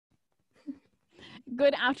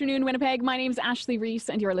Good afternoon, Winnipeg. My name's Ashley Rees,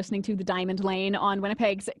 and you're listening to The Diamond Lane on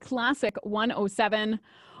Winnipeg's Classic 107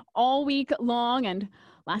 all week long. And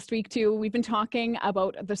last week, too, we've been talking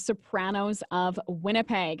about the Sopranos of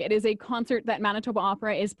Winnipeg. It is a concert that Manitoba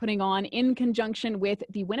Opera is putting on in conjunction with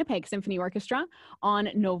the Winnipeg Symphony Orchestra on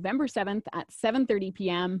November 7th at 7:30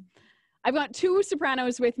 p.m. I've got two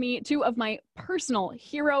sopranos with me, two of my personal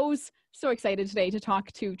heroes. So excited today to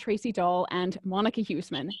talk to Tracy Dahl and Monica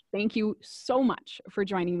Huisman. Thank you so much for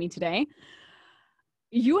joining me today.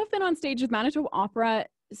 You have been on stage with Manitoba Opera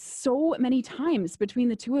so many times between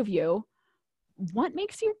the two of you. What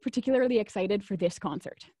makes you particularly excited for this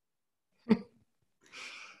concert?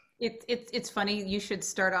 It's funny. You should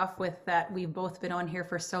start off with that. We've both been on here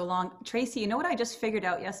for so long. Tracy, you know what I just figured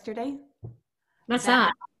out yesterday? What's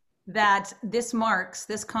that? That this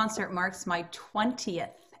concert marks my 20th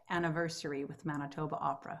anniversary with Manitoba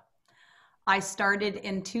Opera. I started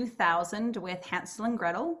in 2000 with Hansel and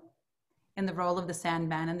Gretel in the role of the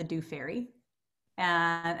Sandman and the Dew Fairy.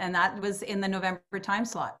 And that was in the November time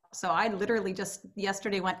slot. So I literally just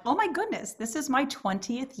yesterday went, oh my goodness, this is my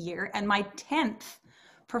 20th year and my 10th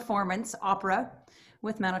performance opera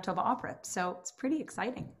with Manitoba Opera. So it's pretty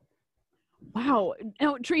exciting. Wow.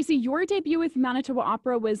 Now, Tracy, your debut with Manitoba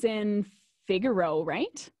Opera was in Figaro,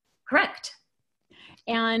 right? Correct.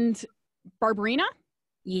 And Barbarina?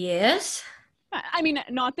 Yes. I mean,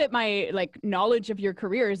 not that my knowledge of your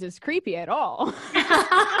careers is creepy at all.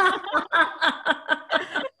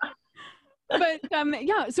 But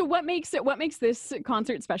yeah, so what makes this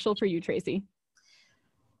concert special for you, Tracy?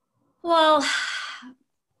 Well,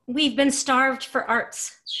 we've been starved for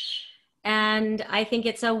arts. And I think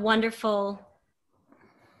it's a wonderful,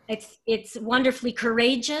 it's wonderfully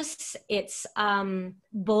courageous. It's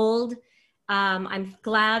bold. I'm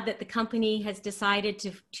glad that the company has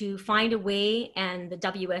decided to find a way, and the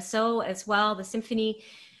WSO as well, the symphony,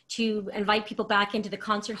 to invite people back into the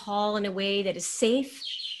concert hall in a way that is safe,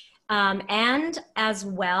 and as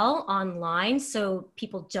well online, so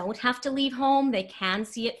people don't have to leave home. They can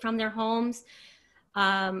see it from their homes.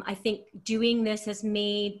 I think doing this has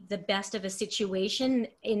made the best of a situation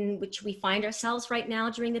in which we find ourselves right now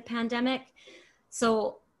during the pandemic.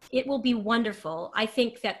 So it will be wonderful. I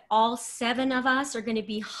think that all 7 of us are going to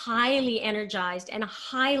be highly energized and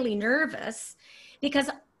highly nervous because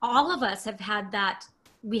all of us have had that,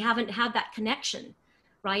 we haven't had that connection,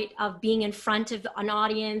 right, of being in front of an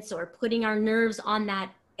audience or putting our nerves on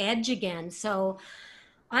that edge again. So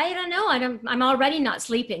I don't know. I'm already not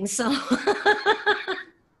sleeping. So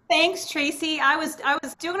thanks, Tracy. I was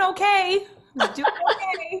doing okay.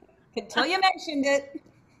 Until you mentioned it.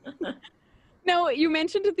 Now, you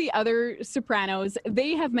mentioned the other sopranos.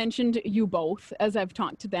 They have mentioned you both as I've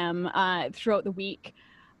talked to them throughout the week.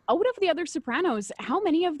 Out of the other sopranos, how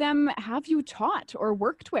many of them have you taught or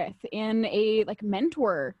worked with in a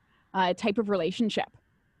mentor type of relationship?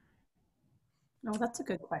 Oh, that's a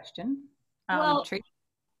good question. Well, Tracy?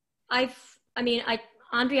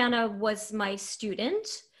 Andriana was my student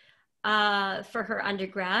for her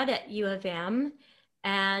undergrad at U of M,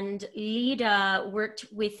 and Lida worked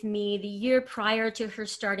with me the year prior to her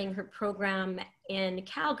starting her program in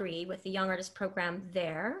Calgary with the Young Artist program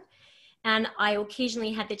there. And I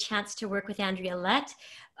occasionally had the chance to work with Andrea Lett,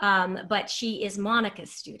 but she is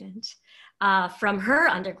Monica's student from her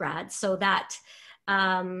undergrad. So that,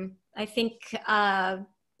 I think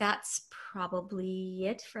that's probably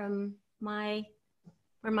it from where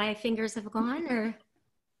my fingers have gone. Or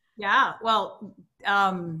yeah, well,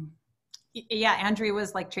 yeah, Andrea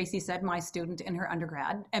was, like Tracy said, my student in her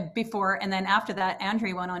undergrad and then after that,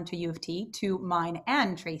 Andrea went on to U of T, to mine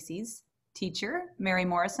and Tracy's teacher, Mary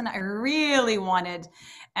Morrison. I really wanted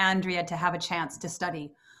Andrea to have a chance to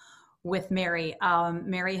study with Mary.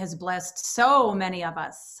 Mary has blessed so many of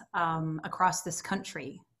us across this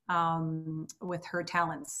country with her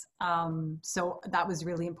talents. So that was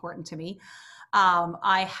really important to me.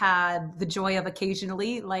 I had the joy of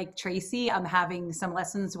occasionally, like Tracy, I'm having some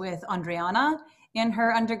lessons with Andriana in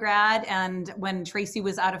her undergrad. And when Tracy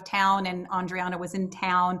was out of town and Andriana was in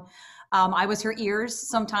town, I was her ears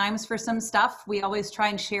sometimes for some stuff. We always try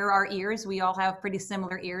and share our ears. We all have pretty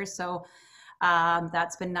similar ears. So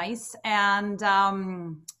that's been nice. And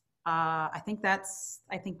I think that's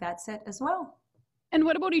it as well. And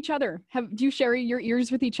what about each other? Do you share your ears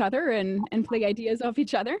with each other and play ideas off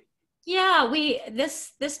each other? Yeah,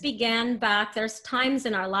 this began back. There's times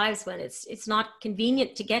in our lives when it's not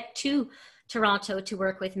convenient to get to Toronto to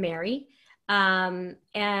work with Mary. And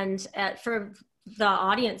for the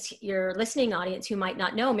audience, your listening audience who might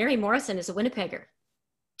not know, Mary Morrison is a Winnipegger.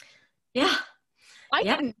 Yeah. I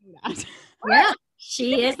didn't know that. Yeah.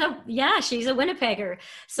 She's a Winnipegger.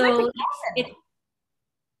 So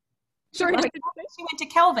She went to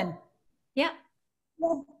Kelvin. Yeah.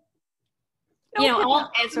 Well,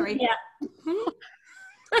 sorry. Yeah.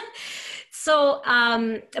 So,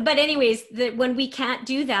 but anyways, when we can't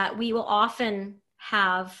do that, we will often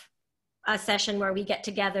have a session where we get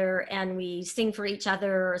together and we sing for each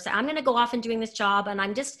other, or say, I'm going to go off and doing this job and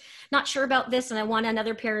I'm just not sure about this and I want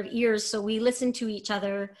another pair of ears. So we listen to each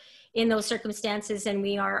other in those circumstances, and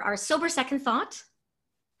we are our sober second thought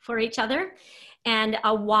for each other, and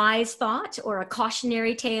a wise thought or a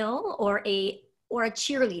cautionary tale or a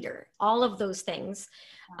cheerleader, all of those things.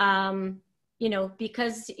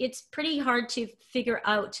 Because it's pretty hard to figure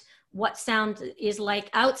out what sound is like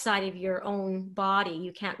outside of your own body.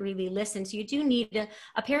 You can't really listen. So you do need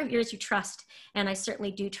a pair of ears you trust. And I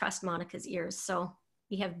certainly do trust Monica's ears. So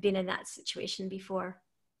we have been in that situation before.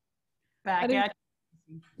 That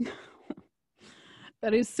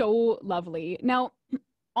is so lovely. Now,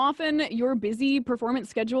 often your busy performance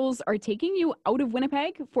schedules are taking you out of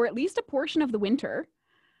Winnipeg for at least a portion of the winter.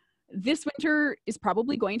 This winter is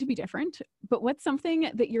probably going to be different, but what's something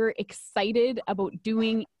that you're excited about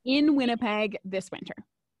doing in Winnipeg this winter?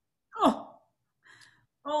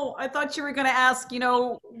 Oh, I thought you were going to ask,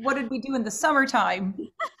 what did we do in the summertime?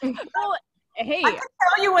 Well, hey. I can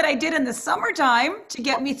tell you what I did in the summertime to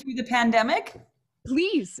get me through the pandemic.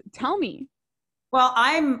 Please tell me. Well,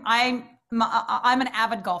 I'm an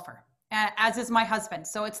avid golfer, as is my husband.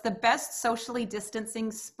 So it's the best socially distancing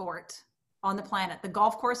sport on the planet. The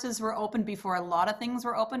golf courses were open before a lot of things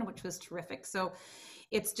were open, which was terrific. So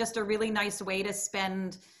it's just a really nice way to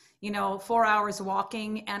spend, 4 hours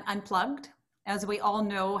walking and unplugged. As we all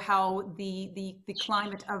know how the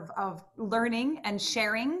climate of learning and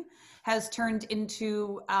sharing has turned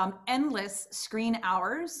into endless screen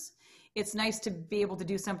hours. It's nice to be able to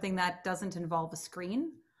do something that doesn't involve a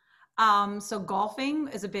screen. So golfing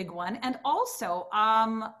is a big one. And also,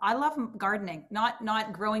 I love gardening,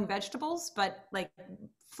 not growing vegetables, but like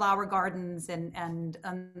flower gardens and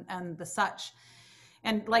the such.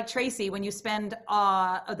 And like Tracy, when you spend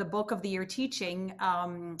the bulk of the year teaching,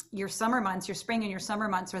 your summer months, your spring and your summer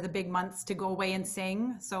months are the big months to go away and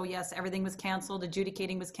sing. So yes, everything was canceled,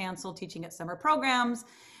 adjudicating was canceled, teaching at summer programs,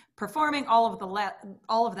 performing, all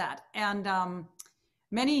of that. And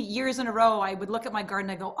many years in a row, I would look at my garden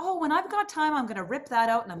and go, oh, when I've got time, I'm going to rip that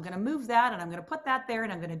out and I'm going to move that and I'm going to put that there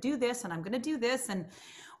and I'm going to do this and I'm going to do this. And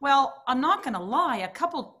well, I'm not going to lie, a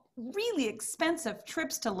couple really expensive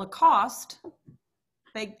trips to Lacoste,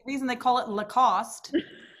 the reason they call it Lacoste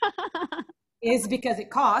is because it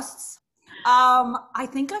costs. I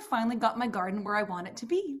think I finally got my garden where I want it to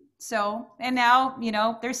be. So, and now,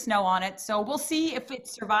 there's snow on it. So we'll see if it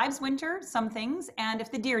survives winter, some things, and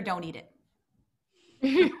if the deer don't eat it.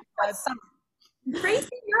 Tracy,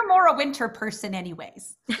 you're more a winter person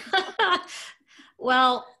anyways.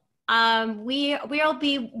 Well, we'll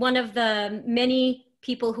be one of the many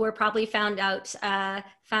people who are probably found to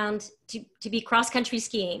be cross-country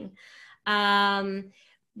skiing.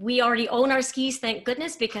 We already own our skis, thank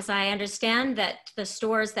goodness, because I understand that the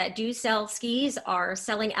stores that do sell skis are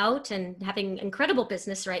selling out and having incredible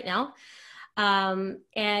business right now. And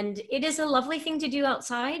it is a lovely thing to do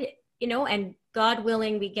outside, and God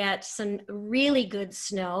willing, we get some really good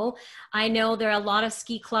snow. I know there are a lot of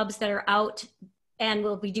ski clubs that are out and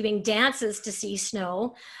will be doing dances to see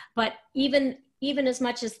snow, but even as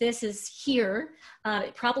much as this is here,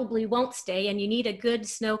 it probably won't stay, and you need a good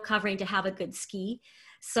snow covering to have a good ski.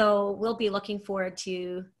 So we'll be looking forward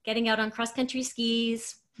to getting out on cross-country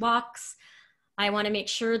skis, walks. I want to make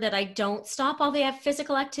sure that I don't stop all the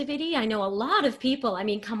physical activity. I know a lot of people,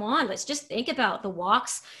 come on, let's just think about the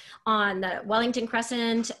walks on the Wellington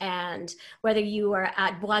Crescent, and whether you are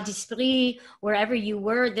at Bois d'Esprit, wherever you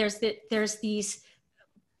were, there's these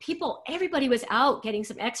people, everybody was out getting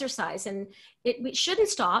some exercise, and we shouldn't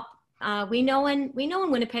stop. We know in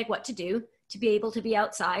Winnipeg what to do to be able to be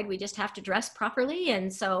outside. We just have to dress properly,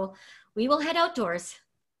 and so we will head outdoors.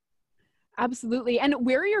 Absolutely. And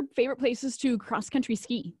where are your favorite places to cross-country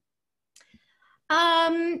ski?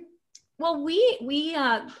 Well, we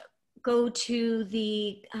go to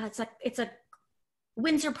it's a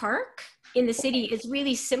Windsor Park in the city. It's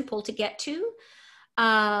really simple to get to.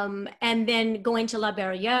 And then going to La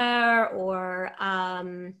Barrière or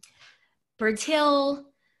Birds Hill,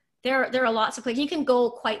 there are lots of places. You can go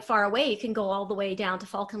quite far away. You can go all the way down to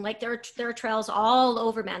Falcon Lake. There are trails all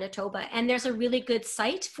over Manitoba, and there's a really good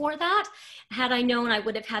site for that. Had I known, I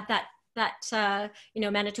would have had that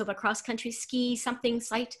Manitoba cross country ski something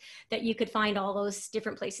site that you could find all those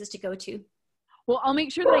different places to go to. Well, I'll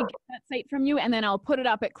make sure that I get that site from you, and then I'll put it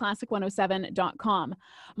up at classic107.com.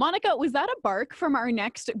 Monica, was that a bark from our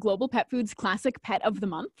next Global Pet Foods Classic Pet of the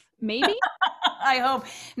Month? Maybe? I hope.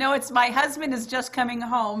 No, it's my husband is just coming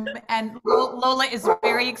home, and Lola is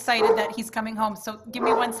very excited that he's coming home. So give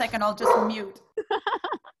me 1 second. I'll just mute.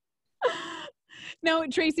 Now,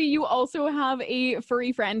 Tracy, you also have a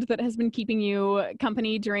furry friend that has been keeping you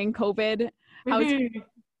company during COVID. How's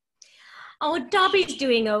Oh, Dobby's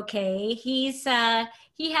doing okay. He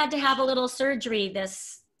had to have a little surgery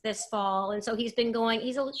this fall, and so he's been going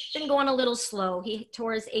a little slow. He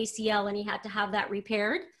tore his ACL, and he had to have that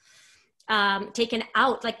repaired, taken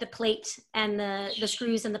out, like the plate and the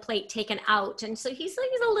screws and the plate taken out. And so he's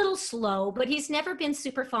a little slow, but he's never been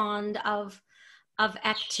super fond of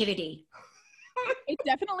activity. It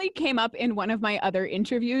definitely came up in one of my other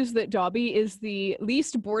interviews that Dobby is the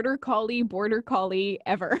least border collie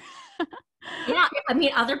ever. Yeah, I mean,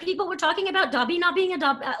 other people were talking about Dobby not being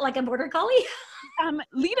like a border collie.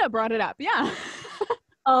 Lita brought it up. Yeah.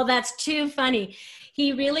 Oh, that's too funny.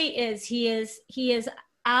 He really is. He is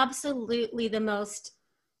absolutely the most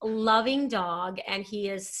loving dog, and he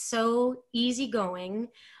is so easygoing.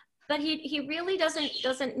 But he really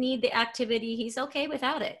doesn't need the activity. He's okay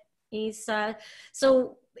without it. He's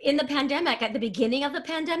so in the pandemic, at the beginning of the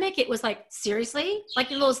pandemic, it was like, seriously, like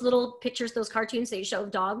those little pictures, those cartoons they show of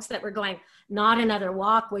dogs that were going, not another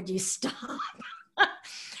walk, would you stop?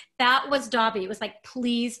 That was Dobby. It was like,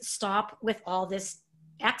 please stop with all this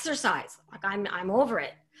exercise. Like I'm over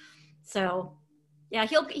it. So yeah,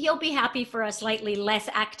 he'll be happy for a slightly less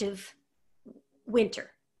active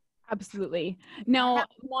winter. Absolutely. Now,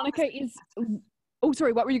 Monica is, oh,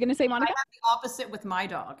 sorry, what were you going to say, Monica? I have the opposite with my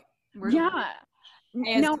dog.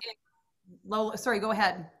 No, Lola, sorry, go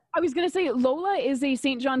ahead. I was going to say, Lola is a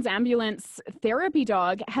St. John's Ambulance therapy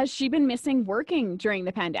dog. Has she been missing working during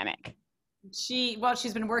the pandemic? She's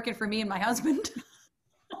been working for me and my husband.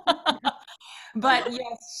 But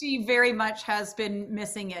yes, she very much has been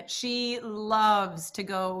missing it. She loves to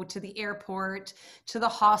go to the airport, to the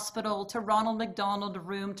hospital, to Ronald McDonald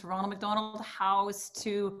Room, to Ronald McDonald House,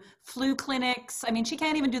 to flu clinics. I mean, she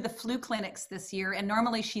can't even do the flu clinics this year. And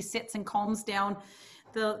normally she sits and calms down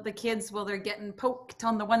the kids while they're getting poked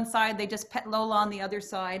on the one side. They just pet Lola on the other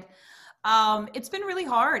side. It's been really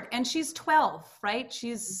hard. And she's 12, right?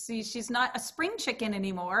 She's not a spring chicken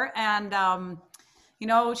anymore. And, you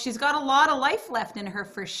know, she's got a lot of life left in her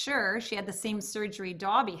for sure. She had the same surgery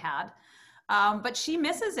Dobby had, but she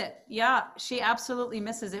misses it. Yeah, she absolutely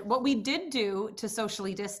misses it. What we did do to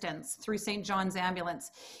socially distance through St. John's Ambulance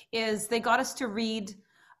is they got us to read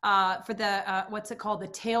for the, what's it called? The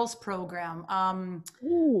TALES program.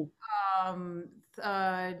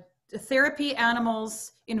 Therapy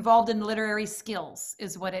Animals Involved in Literary Skills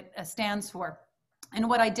is what it stands for. And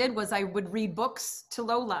what I did was I would read books to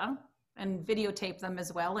Lola and videotape them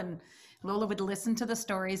as well. And Lola would listen to the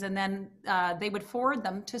stories, and then they would forward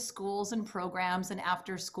them to schools and programs and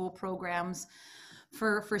after school programs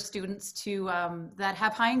for students to that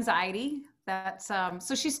have high anxiety.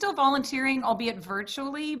 So she's still volunteering, albeit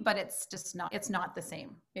virtually, but it's not the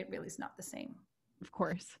same. It really is not the same. Of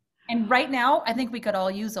course. And right now, I think we could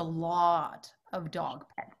all use a lot of dog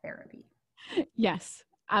pet therapy. Yes,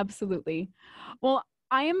 absolutely. Well,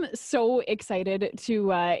 I am so excited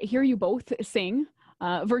to hear you both sing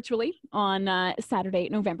virtually on Saturday,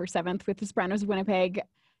 November 7th with the Sopranos of Winnipeg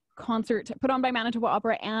concert put on by Manitoba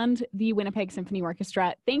Opera and the Winnipeg Symphony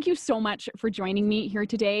Orchestra. Thank you so much for joining me here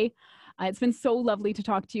today. It's been so lovely to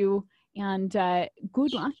talk to you, and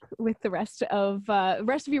good luck with the rest of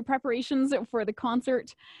your preparations for the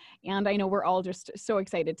concert. And I know we're all just so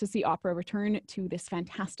excited to see opera return to this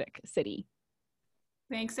fantastic city.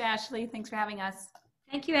 Thanks, Ashley. Thanks for having us.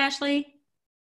 Thank you, Ashley.